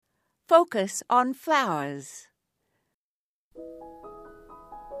focus on flowers.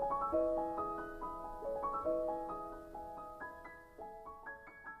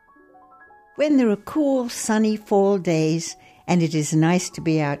 When there are cool, sunny fall days and it is nice to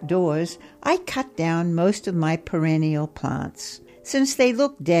be outdoors, I cut down most of my perennial plants, since they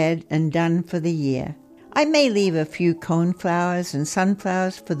look dead and done for the year. I may leave a few coneflowers and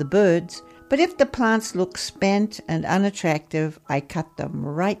sunflowers for the birds, but if the plants look spent and unattractive, I cut them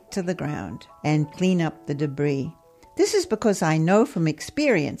right to the ground and clean up the debris. This is because I know from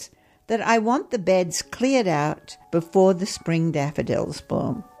experience that I want the beds cleared out before the spring daffodils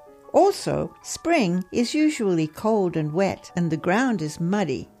bloom. Also, spring is usually cold and wet and the ground is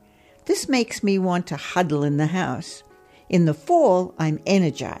muddy. This makes me want to huddle in the house. In the fall, I'm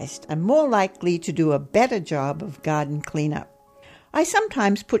energized. I'm more likely to do a better job of garden cleanup. I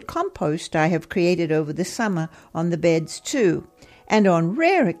sometimes put compost I have created over the summer on the beds too, and on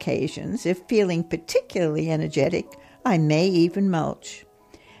rare occasions, if feeling particularly energetic, I may even mulch.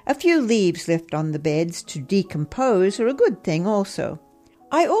 A few leaves left on the beds to decompose are a good thing also.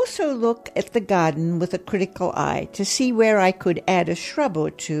 I also look at the garden with a critical eye to see where I could add a shrub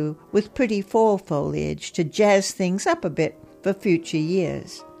or two with pretty fall foliage to jazz things up a bit for future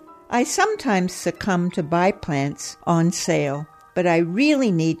years. I sometimes succumb to buy plants on sale, but I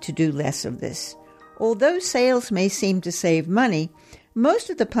really need to do less of this. Although sales may seem to save money, most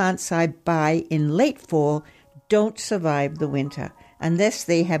of the plants I buy in late fall don't survive the winter, unless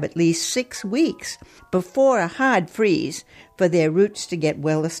they have at least 6 weeks before a hard freeze for their roots to get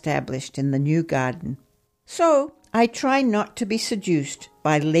well established in the new garden. So I try not to be seduced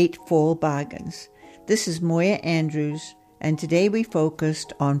by late fall bargains. This is Moya Andrews, and today we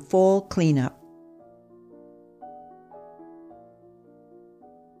focused on fall cleanup.